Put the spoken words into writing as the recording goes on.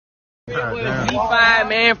Z5,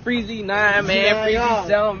 man, free Z9, man, free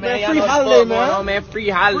Z7, man, free holiday, man. Man, free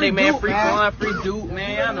holiday, man, free Quan, free Duke,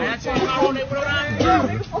 man, y'all know what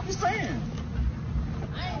the fuck you saying?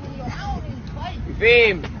 You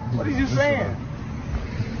feel me? What are you saying?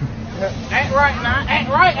 Act right now,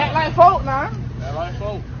 act like folk now.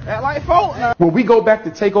 Act like folk now. When we go back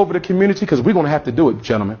to take over the community, because we're going to have to do it,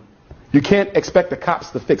 gentlemen, you can't expect the cops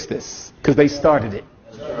to fix this, because they started it.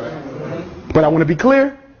 But I want to be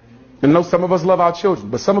clear. I know some of us love our children,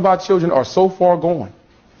 but some of our children are so far gone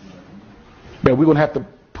that we're going to have to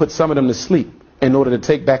put some of them to sleep in order to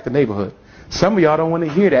take back the neighborhood. Some of y'all don't want to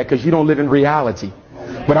hear that because you don't live in reality.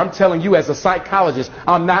 But I'm telling you, as a psychologist,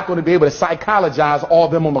 I'm not going to be able to psychologize all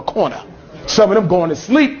of them on the corner. Some of them going to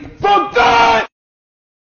sleep for good.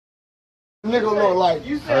 Nigga look like.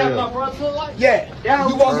 You said my brother look like? Yeah.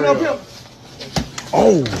 You walking up here?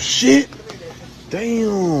 Oh, shit.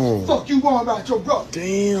 Damn. Fuck you worry about your brother.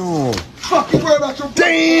 Damn. Fuck you worry about your brother.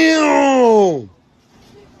 Damn.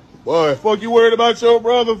 Boy, fuck you worried about your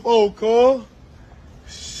brother for, cuz?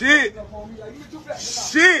 Shit.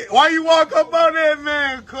 Shit. Why you walk up on that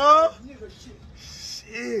man, cuz?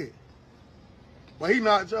 Shit. Well, he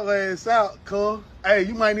knocked your ass out, cuz. Hey,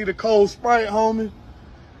 you might need a cold Sprite, homie.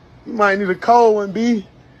 You might need a cold one, B.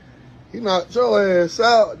 He knocked your ass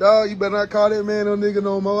out, dog. You better not call that man no nigga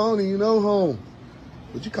no more. I don't even know home.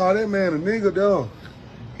 But you call that man a nigga, dog.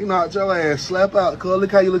 He knocked your ass slap out, cuz.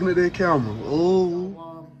 Look how you looking at that camera. Ooh.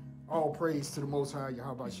 All praise to the Most High,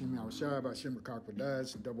 Yahweh Shem Yahushua, Bashem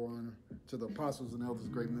Rakakwadaj, double honor to the apostles and elders,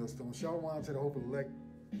 great millstone. Shalom to the hope of elect,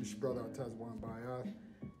 this brother Tazwan Bayah,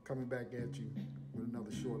 coming back at you with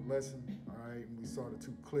another short lesson. All right, and we saw the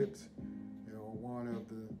two clips. You know, one of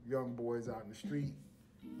the young boys out in the street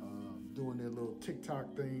doing their little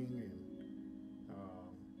TikTok thing and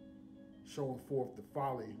showing forth the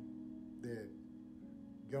folly that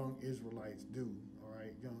young Israelites do, all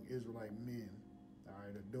right, young Israelite men, all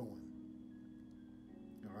right, are doing.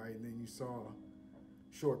 All right, and then you saw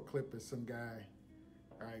a short clip of some guy,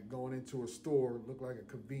 all right, going into a store, looked like a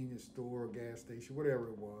convenience store, or gas station, whatever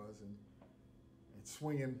it was, and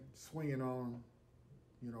swinging on,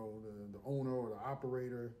 you know, the owner or the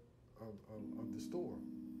operator of the store,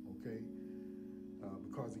 okay,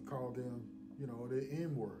 because he called them, you know, the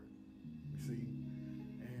N-word, you see,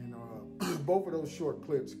 and both of those short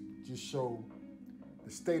clips just show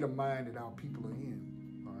the state of mind that our people are in,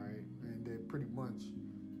 all right, and that pretty much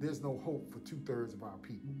there's no hope for 2/3 of our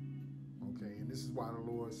people, okay, and this is why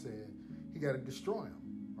the Lord said he got to destroy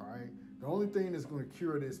them, all right. The only thing that's going to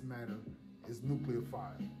cure this matter is nuclear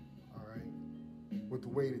fire, all right, with the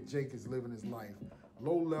way that Jake is living his life.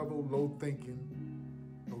 Low level, low thinking,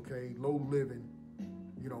 okay, low living,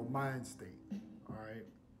 you know, mind state, all right?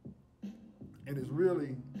 And it's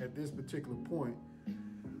really at this particular point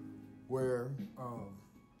where,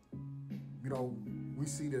 you know, we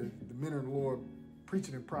see the men of the Lord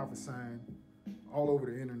preaching and prophesying all over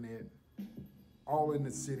the internet, all in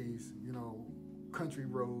the cities, you know, country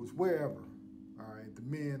roads, wherever, all right? The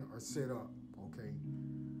men are set up, okay?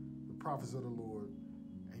 The prophets of the Lord,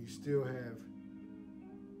 and you still have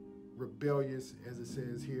rebellious, as it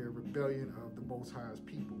says here, rebellion of the Most High's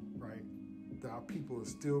people, right? Our people are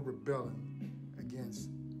still rebelling against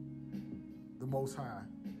the Most High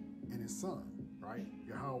and his son, right?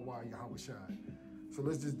 Yahweh, Yahushua. So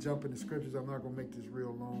let's just jump into scriptures. I'm not going to make this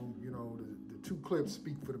real long. You know, the two clips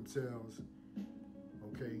speak for themselves,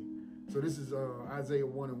 okay? So this is Isaiah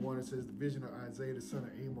 1:1. It says, the vision of Isaiah, the son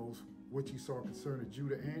of Amos, which he saw concerning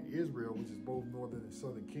Judah and Israel, which is both northern and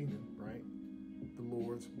southern kingdom, right? The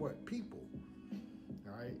Lord's what? People.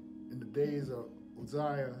 All right. In the days of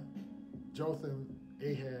Uzziah, Jotham,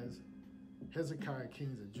 Ahaz, Hezekiah,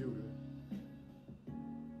 kings of Judah.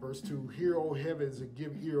 Verse 2, hear, O heavens, and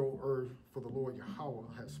give ear, O earth, for the Lord Yahweh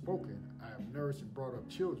has spoken. I have nursed and brought up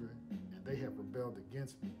children, and they have rebelled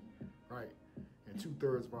against me. Right. And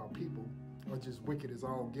 2/3 of our people are just wicked as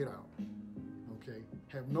all get out. Okay.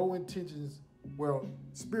 Have no intentions, well,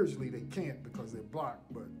 spiritually they can't because they're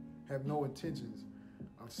blocked, but have no intentions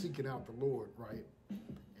of seeking out the Lord, right?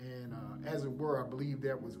 And as it were, I believe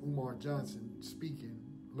that was Umar Johnson speaking.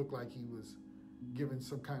 Looked like he was giving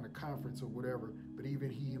some kind of conference or whatever, but even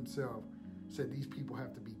he himself said these people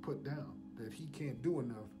have to be put down, that he can't do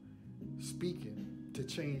enough speaking to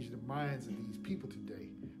change the minds of these people today.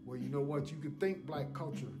 Well, you know what? You could thank black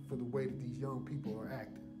culture for the way that these young people are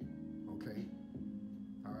acting, okay?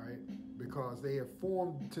 All right? Because they have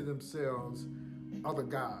formed to themselves other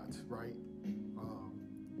gods, right?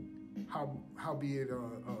 How be it,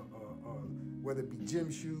 whether it be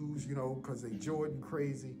gym shoes, you know, because they Jordan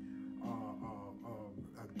crazy,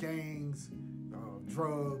 gangs,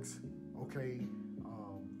 drugs, okay,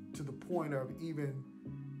 to the point of even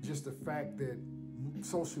just the fact that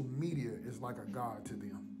social media is like a god to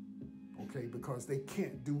them, okay, because they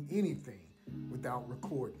can't do anything without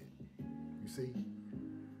recording it, you see.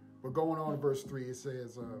 But going on in verse 3, it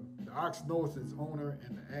says, the ox knoweth his owner,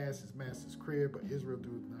 and the ass his master's crib, but Israel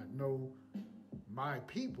doeth not know, my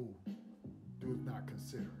people doeth not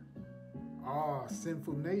consider. Ah,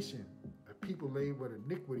 sinful nation, a people laid with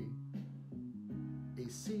iniquity, a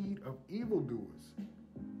seed of evildoers,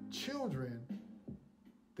 children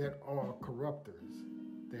that are corrupters.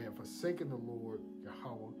 They have forsaken the Lord,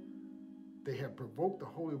 Yahweh. They have provoked the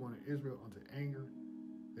Holy One of Israel unto anger.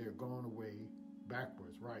 They are gone away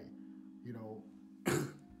backwards, right? You know,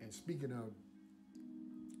 and speaking of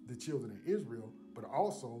the children of Israel, but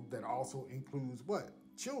also that also includes what?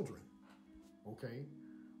 Children, okay?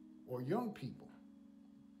 Or young people,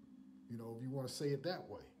 you know, if you want to say it that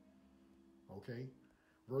way, okay?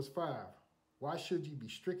 Verse 5, why should ye be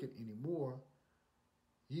stricken anymore?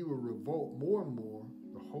 Ye will revolt more and more.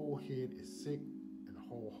 The whole head is sick and the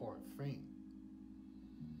whole heart faint.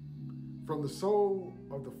 From the sole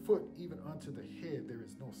of the foot even unto the head there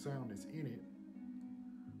is no soundness in it,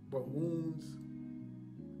 but wounds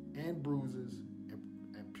and bruises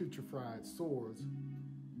and putrefied sores.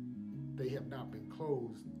 They have not been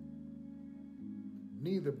closed,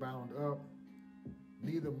 neither bound up,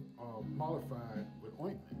 neither mollified with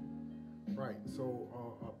ointment. Right, so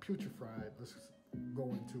putrefied, let's go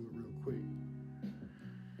into it real quick,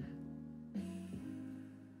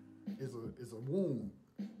 is a wound,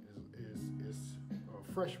 is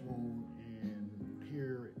a fresh wound, and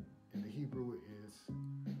here in the Hebrew is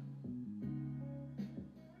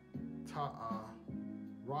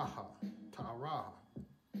ta'araha,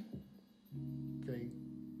 okay,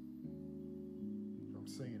 if I'm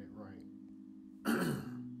saying it right.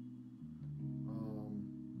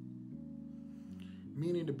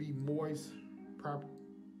 Meaning to be moist,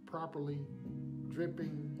 properly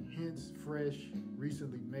dripping, hence fresh,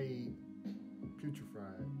 recently made,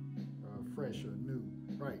 putrefied, fresh or new.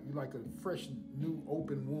 Right, you like a fresh, new,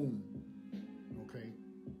 open wound, okay,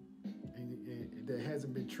 and that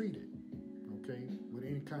hasn't been treated, okay, with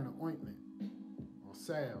any kind of ointment or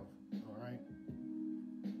salve. All right,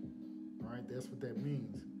 that's what that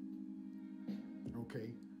means.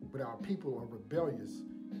 Okay, but our people are rebellious,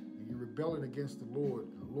 and you're rebelling against the Lord,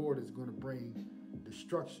 and the Lord is going to bring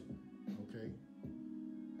destruction. Okay,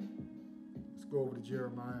 let's go over to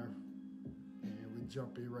Jeremiah, and we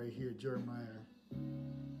jump in right here, Jeremiah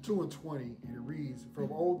 2:20, and it reads,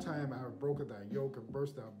 from old time I have broken thy yoke and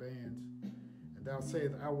burst thy bands, and thou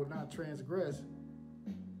sayest, I will not transgress,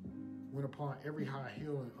 when upon every high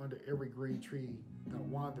hill and under every green tree thou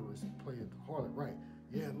wanderest playeth the harlot. Right,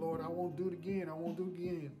 yeah, Lord, I won't do it again,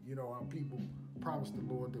 You know, our people promised the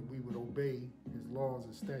Lord that we would obey his laws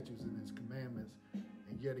and statutes and his commandments,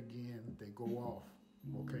 and yet again they go off,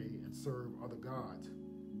 okay, and serve other gods,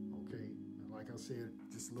 okay. And like I said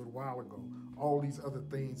just a little while ago, all these other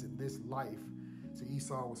things in this life. So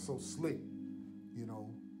Esau was so slick, you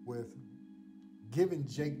know, with giving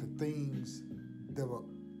Jake the things that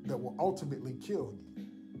will ultimately kill you,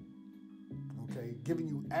 okay, giving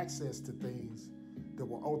you access to things that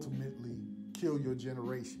will ultimately kill your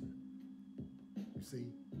generation. You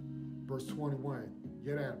see, verse 21,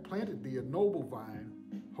 yet I have planted thee a noble vine,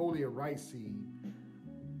 wholly a right seed.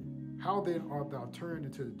 How then art thou turned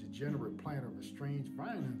into the degenerate plant of a strange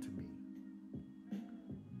vine unto me?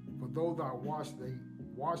 For though thou wash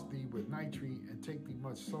thee with nitrate and take thee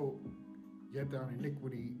much soap, yet thine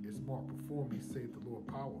iniquity is marked before me, saith the Lord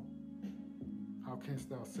power. How canst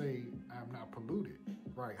thou say, I am not polluted?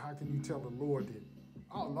 Right, how can you tell the Lord that,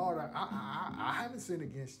 oh, Lord, I haven't sinned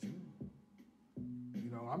against you. You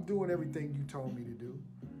know, I'm doing everything you told me to do.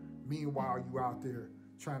 Meanwhile, you out there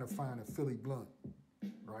trying to find a Philly blunt,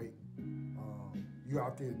 right? You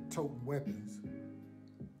out there toting weapons.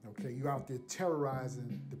 Okay, you out there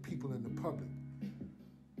terrorizing the people in the public.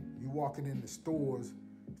 You walking in the stores,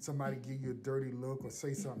 somebody give you a dirty look or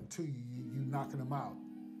say something to you, you knocking them out.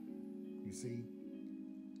 You see?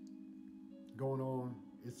 Going on,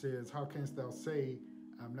 it says, how canst thou say,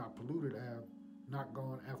 I'm not polluted, I have not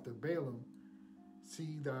gone after Balaam.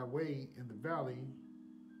 See thy way in the valley,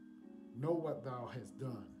 know what thou hast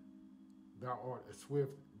done. Thou art a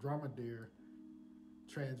swift dromedary,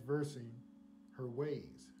 transversing her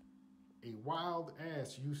ways. A wild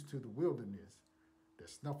ass used to the wilderness, that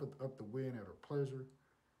snuffeth up the wind at her pleasure.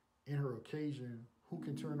 In her occasion, who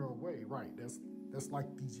can turn her away? Right, that's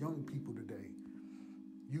like these young people today.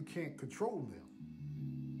 You can't control them,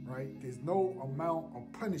 right? There's no amount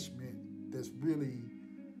of punishment that's really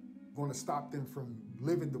going to stop them from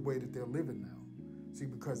living the way that they're living now. See,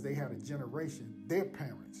 because they had a generation, their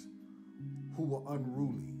parents, who were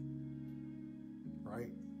unruly,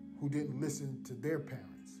 right? Who didn't listen to their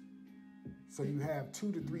parents. So you have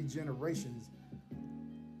 2 to 3 generations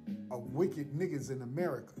of wicked niggas in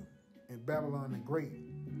America, in Babylon the Great,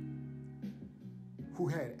 who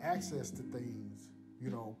had access to things, you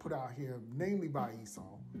know, put out here, namely by Esau,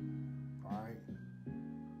 all right?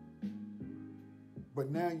 But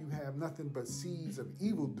now you have nothing but seeds of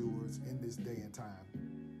evildoers in this day and time.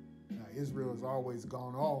 Now, Israel has always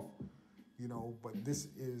gone off, you know, but this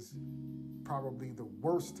is probably the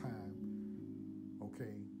worst time,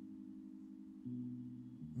 okay,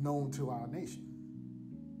 known to our nation.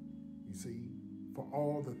 You see, for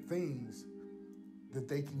all the things that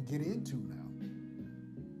they can get into now.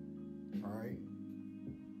 All right?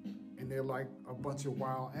 And they're like a bunch of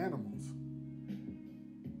wild animals.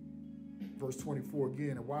 Verse 24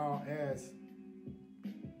 again, a wild ass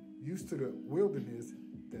used to the wilderness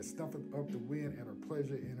that stuffeth up the wind at her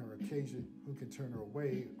pleasure in her occasion, who can turn her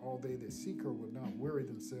away? All they that seek her will not weary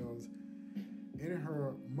themselves. In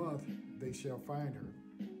her month they shall find her.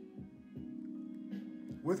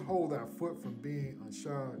 Withhold thy foot from being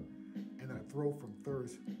unshod, and thy throat from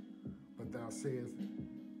thirst. But thou sayest,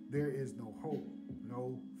 there is no hope.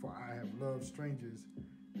 No, for I have loved strangers,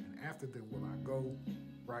 and after them will I go.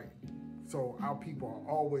 Right. So our people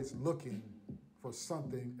are always looking for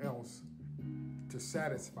something else to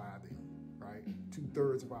satisfy them. Right.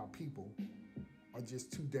 2/3 of our people are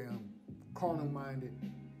just too damn carnal-minded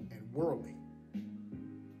and worldly.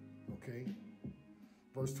 Okay.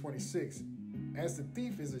 Verse 26. As the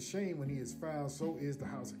thief is ashamed when he is found, so is the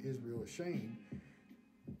house of Israel ashamed.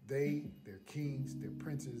 They, their kings, their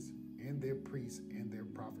princes, and their priests, and their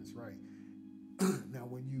prophets. Right. Now,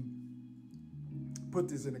 when you put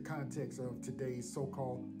this in the context of today's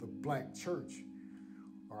so-called the black church,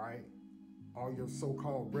 all right, all your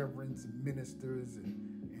so-called reverends and ministers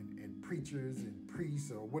and preachers and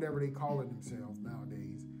priests or whatever they call it themselves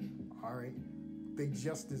nowadays, all right, they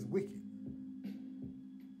just as wicked.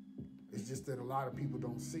 It's just that a lot of people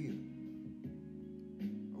don't see it,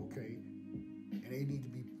 okay? And they need to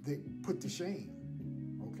be put to shame,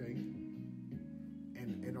 okay?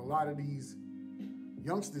 And a lot of these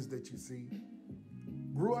youngsters that you see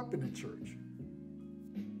grew up in the church,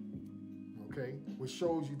 okay? Which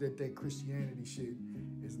shows you that that Christianity shit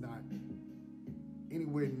is not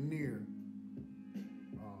anywhere near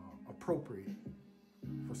appropriate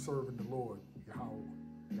for serving the Lord,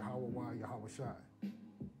 Yahweh Shai.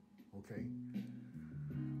 Okay.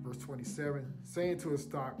 Verse 27, saying to a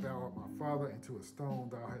stock, thou art my father, and to a stone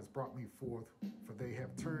thou hast brought me forth, for they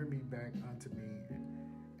have turned me back unto me,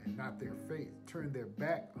 and not their face, turned their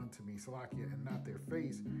back unto me, Salakia, and not their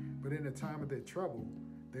face. But in the time of their trouble,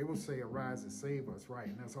 they will say, arise and save us, right?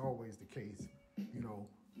 And that's always the case. You know,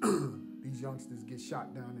 these youngsters get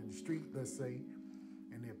shot down in the street, let's say,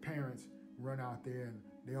 and their parents run out there and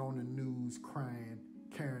they're on the news crying,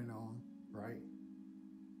 carrying on, right?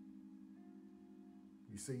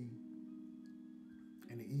 You see,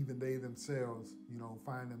 and even they themselves, you know,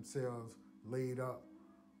 find themselves laid up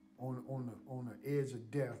on the edge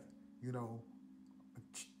of death, you know,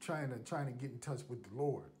 trying to get in touch with the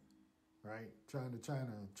Lord, right? Trying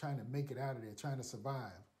to make it out of there, trying to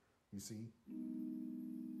survive. You see.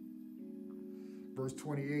 Verse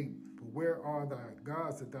 28, but where are thy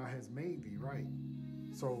gods that thou hast made thee, right?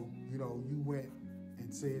 So, you know, you went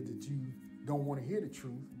and said that you don't want to hear the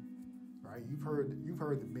truth. Right, you've heard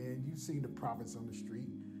the men, you've seen the prophets on the street.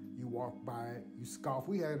 You walk by it, you scoff.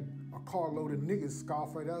 We had a carload of niggas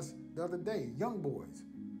scoff at us the other day, young boys.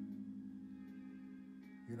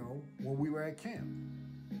 You know, when we were at camp.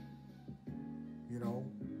 You know,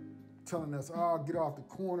 telling us, oh, get off the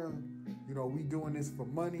corner. You know, we doing this for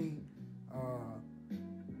money.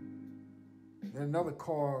 Then another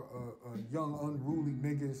car, young unruly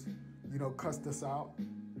niggas, you know, cussed us out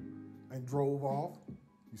and drove off.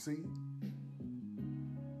 You see?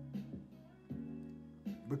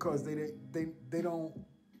 Because they don't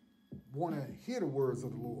want to hear the words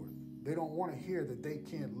of the Lord. They don't want to hear that they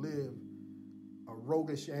can't live a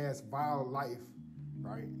roguish ass, vile life,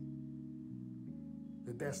 right?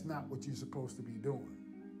 That's not what you're supposed to be doing.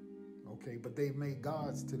 Okay, but they've made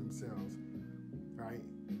gods to themselves, right?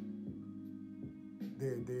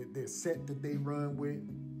 Their set that they run with,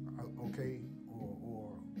 okay,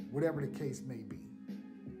 or whatever the case may be,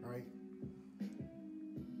 right?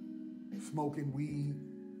 Smoking weed,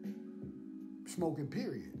 smoking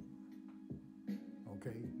period,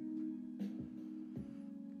 okay?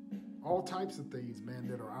 All types of things, man,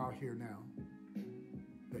 that are out here now.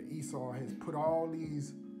 That Esau has put all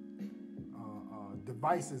these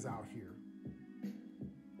devices out here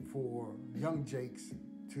for young jakes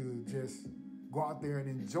to just go out there and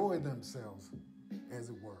enjoy themselves, as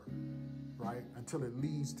it were, right? Until it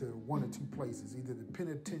leads to one or two places, either the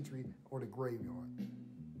penitentiary or the graveyard.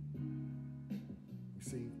 You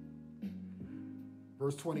see?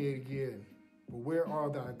 Verse 28 again. But where are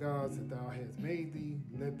thy gods that thou hast made thee?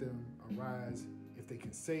 Let them arise, if they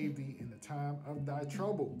can save thee in the time of thy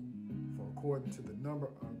trouble. For according to the number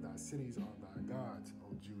of thy cities are thy gods,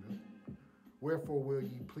 O Judah. Wherefore will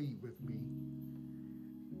ye plead with me?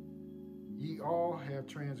 Ye all have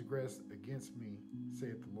transgressed against me,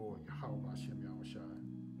 saith the Lord, Yahweh Hashem Yahushai.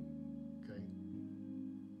 Okay,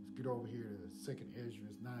 let's get over here to 2nd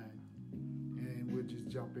Esdras 9, and we'll just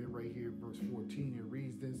jump in right here, verse 14. It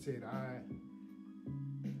reads, Then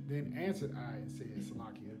answered I and said,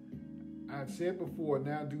 Salakia, I have said before,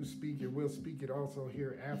 now do speak, and will speak it also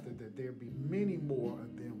hereafter, that there be many more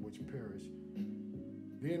of them which perish,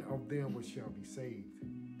 than of them which shall be saved.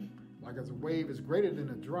 Like as a wave is greater than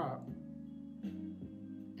a drop.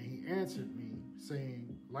 And he answered me,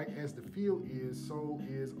 saying, like as the field is, so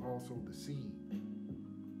is also the seed.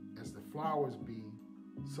 As the flowers be,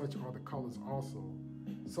 such are the colors also.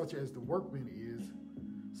 Such as the workman is,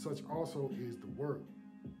 such also is the work.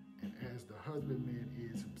 And as the husbandman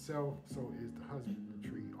is himself, so is the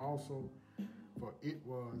husbandry also. For it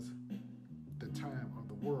was the time of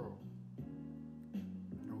the world.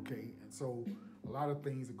 Okay, and so a lot of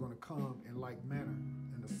things are going to come in like manner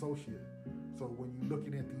and associate. So when you're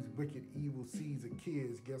looking at these wicked, evil seeds of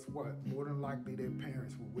kids, guess what? More than likely their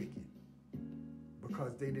parents were wicked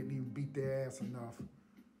because they didn't even beat their ass enough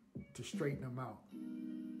to straighten them out.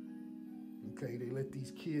 Okay, they let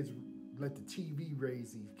these kids, let the TV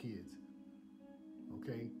raise these kids.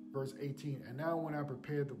 Okay, verse 18, and now when I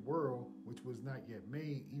prepared the world, which was not yet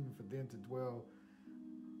made, even for them to dwell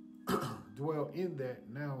in that,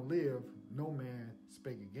 now live, no man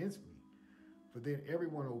spake against me. For then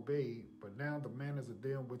everyone obeyed, but now the manners of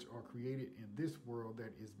them which are created in this world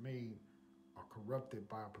that is made are corrupted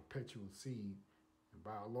by a perpetual seed, and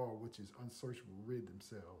by a law which is unsearchable rid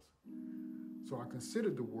themselves. So I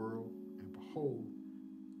considered the world, and behold,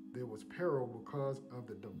 there was peril because of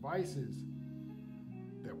the devices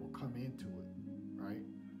that will come into it, right?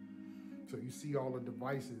 So you see all the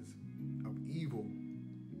devices of evil,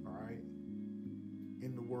 all right,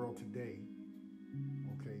 in the world today,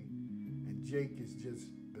 okay? And Jake is just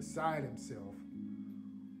beside himself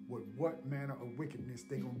with what manner of wickedness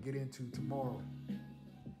they're going to get into tomorrow,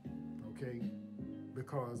 okay?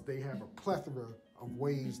 Because they have a plethora of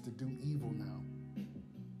ways to do evil now,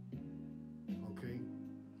 okay?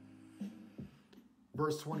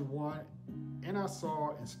 Verse 21, and I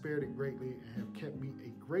saw and spared it greatly and have kept me a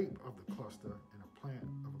grape of the cluster and a plant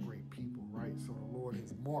of a great people, right? So the Lord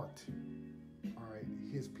has marked, all right,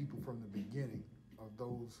 his people from the beginning of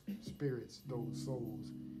those spirits, those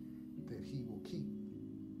souls that he will keep,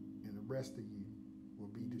 and the rest of you will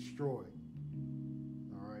be destroyed,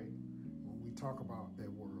 all right? When we talk about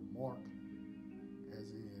that word mark,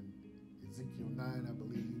 as in Ezekiel 9, I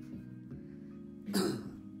believe,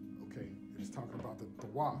 okay, it's talking about the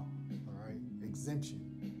Tawah, all right, exemption,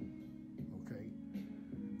 okay?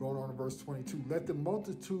 Going on to verse 22, let the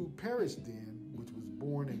multitude perish then, which was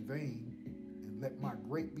born in vain, and let my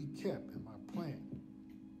grape be kept and my plant.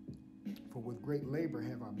 For with great labor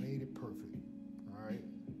have I made it perfect, all right?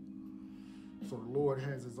 So the Lord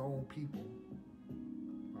has his own people,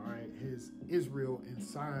 all right? His Israel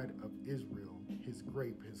inside of Israel, his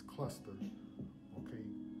grape, his cluster, okay,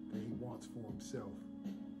 that he wants for himself,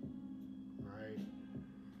 all right?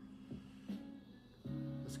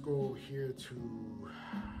 Let's go here to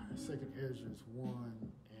 2nd Esdras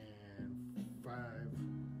 1 and 5.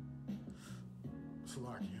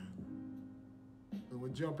 Salakia. And we're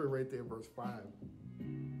jumping right there, verse 5.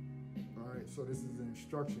 All right, so this is an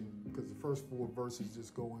instruction because the first 4 verses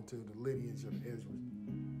just go into the lineage of Esdras.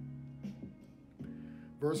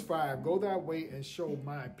 Verse 5, go thy way and show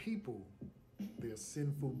my people their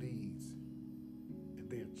sinful deeds and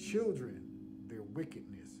their children their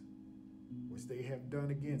wickedness, which they have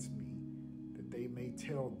done against me, that they may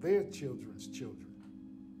tell their children's children,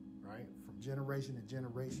 right? From generation to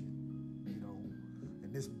generation, you know.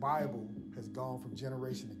 And this Bible has gone from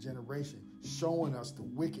generation to generation, showing us the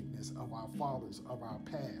wickedness of our fathers, of our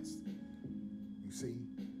past. You see?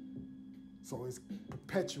 So it's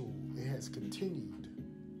perpetual. It has continued.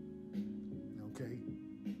 Okay?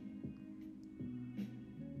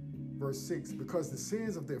 Verse 6, because the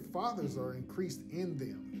sins of their fathers are increased in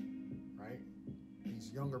them, right?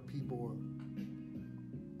 These younger people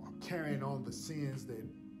are carrying on the sins that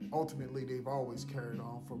ultimately they've always carried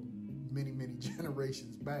on from many, many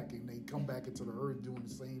generations back, and they come back into the earth doing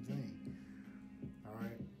the same thing. All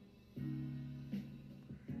right.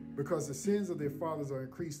 Because the sins of their fathers are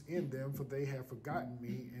increased in them, for they have forgotten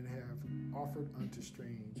me and have offered unto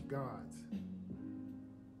strange gods.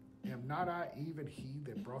 Am not I even he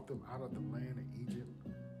that brought them out of the land of Egypt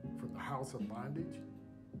from the house of bondage?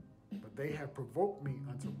 But they have provoked me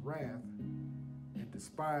unto wrath and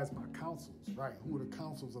despised my counsels. Right? Who are the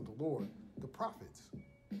counsels of the Lord? The prophets.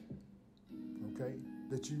 Okay?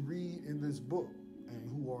 That you read in this book and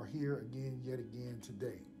who are here again, yet again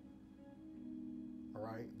today. All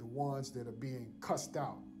right? The ones that are being cussed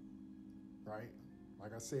out. Right?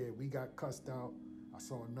 Like I said, we got cussed out. I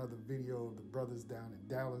saw another video of the brothers down in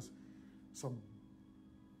Dallas. Some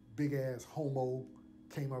big-ass homo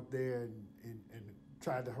came up there and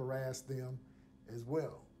tried to harass them as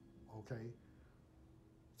well, okay?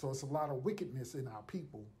 So it's a lot of wickedness in our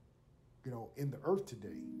people, you know, in the earth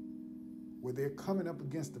today, where they're coming up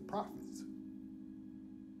against the prophets,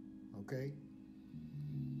 okay?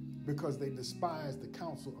 Because they despise the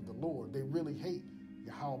counsel of the Lord. They really hate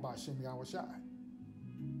Yahweh B'Shem Yahushai.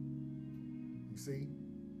 You see?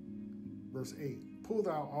 Verse 8, pull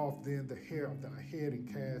thou off then the hair of thy head and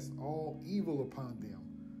cast all evil upon them,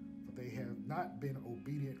 for they have not been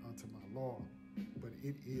obedient unto my law, but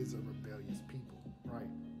it is a rebellious people. Right?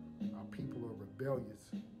 Our people are rebellious.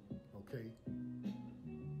 Okay?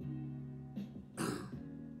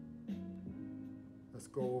 Let's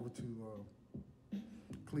go over to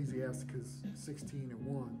Ecclesiasticus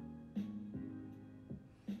 16:1.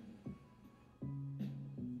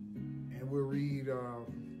 And we'll read...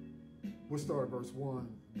 we'll start at verse 1.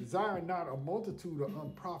 Desire not a multitude of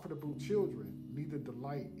unprofitable children, neither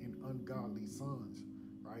delight in ungodly sons.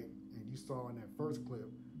 Right? And you saw in that first clip,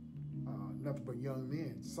 nothing but young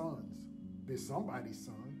men, sons. They're somebody's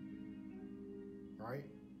son. Right?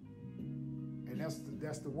 And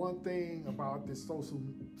that's the one thing about this social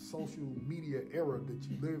media era that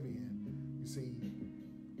you live in. You see,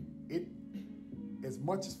 it, as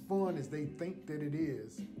much as fun as they think that it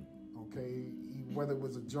is, okay, whether it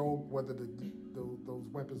was a joke, whether those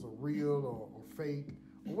weapons are real or fake,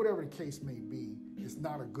 or whatever the case may be, it's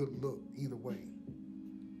not a good look either way.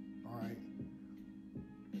 All right?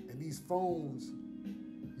 And these phones,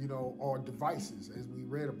 you know, are devices, as we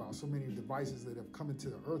read about, so many devices that have come into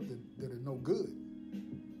the earth that are no good.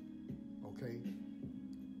 Okay?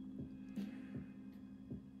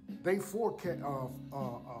 They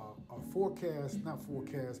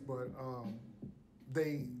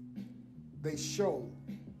they show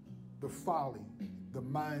the folly, the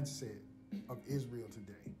mindset of Israel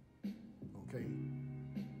today, okay?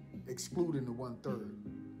 Excluding the 1/3,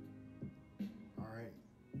 all right?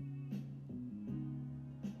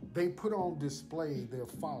 They put on display their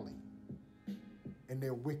folly and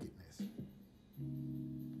their wickedness,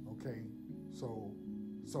 okay? So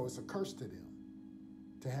it's a curse to them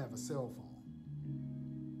to have a cell phone,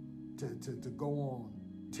 to go on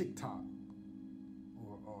TikTok,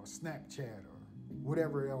 or Snapchat, or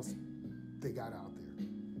whatever else they got out there,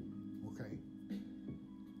 okay?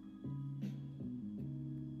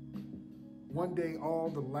 One day, all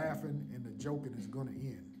the laughing and the joking is going to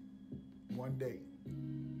end. One day.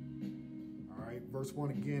 All right, verse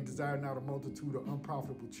 1 again, desire not a multitude of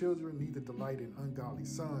unprofitable children, neither delight in ungodly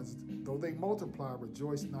sons. Though they multiply,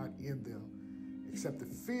 rejoice not in them, except the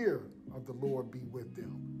fear of the Lord be with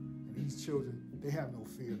them. And these children, they have no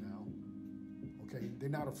fear now. Okay, they're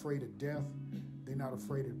not afraid of death. They're not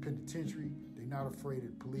afraid of penitentiary. They're not afraid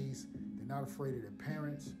of police. They're not afraid of their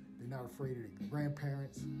parents. They're not afraid of their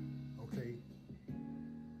grandparents. Okay,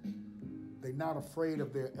 they're not afraid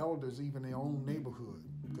of their elders, even their own neighborhood.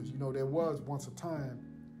 Because, you know, there was once a time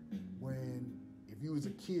when, if you was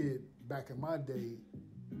a kid back in my day,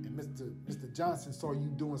 and Mr. Johnson saw you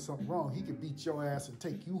doing something wrong, he could beat your ass and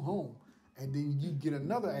take you home, and then you get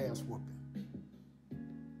another ass whooping.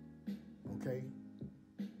 Okay?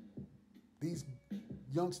 These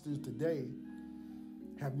youngsters today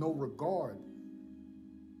have no regard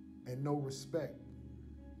and no respect,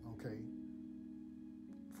 okay,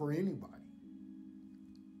 for anybody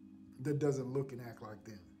that doesn't look and act like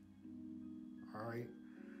them. All right?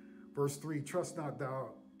 Verse 3, trust not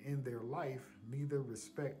thou in their life, neither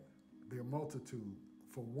respect their multitude.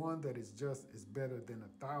 For one that is just is better than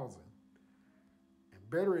 1,000. And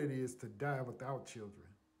better it is to die without children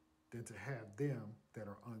than to have them that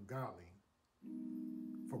are ungodly.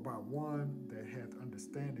 For by one that hath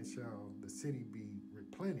understanding shall the city be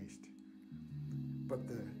replenished. But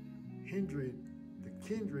the kindred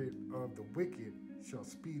of the wicked shall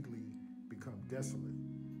speedily become desolate.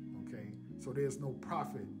 Okay? So there's no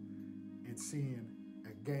profit in seeing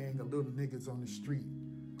a gang of little niggas on the street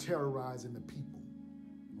terrorizing the people.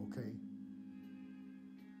 Okay?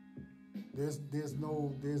 There's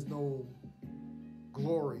no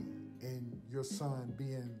glory in your son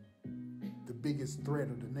being the biggest threat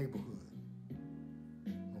of the neighborhood.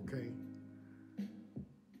 Okay?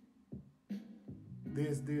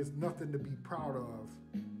 There's nothing to be proud of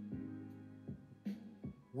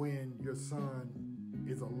when your son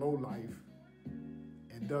is a lowlife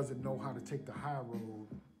and doesn't know how to take the high road,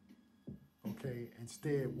 okay,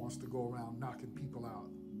 instead wants to go around knocking people out,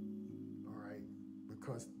 all right,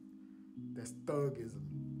 because that's thugism,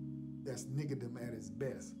 that's niggerdom at its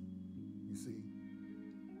best, you see.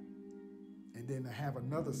 And then to have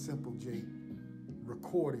another simple Jake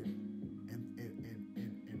recorded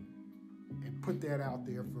and put that out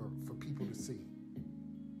there for people to see,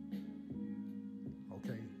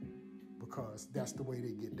 okay, because that's the way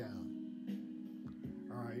they get down.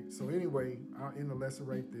 All right, so anyway, I'll end the lesson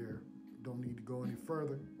right there. Don't need to go any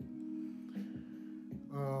further.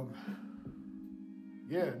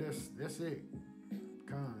 Yeah, that's it.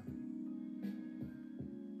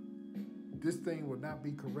 This thing will not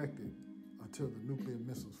be corrected until the nuclear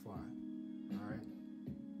missiles fly. All right,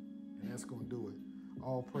 and that's gonna do it.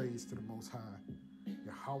 All praise to the Most High,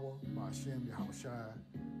 Yahweh, Ba'ashem, Yahushai,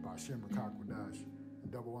 Ba'ashem, Rakakwadash.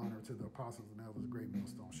 Double honor to the apostles and elders, great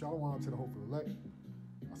millstone. Shalom to the hopeful elect.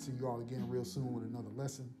 I'll see you all again real soon with another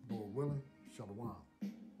lesson, Lord willing. Shalom.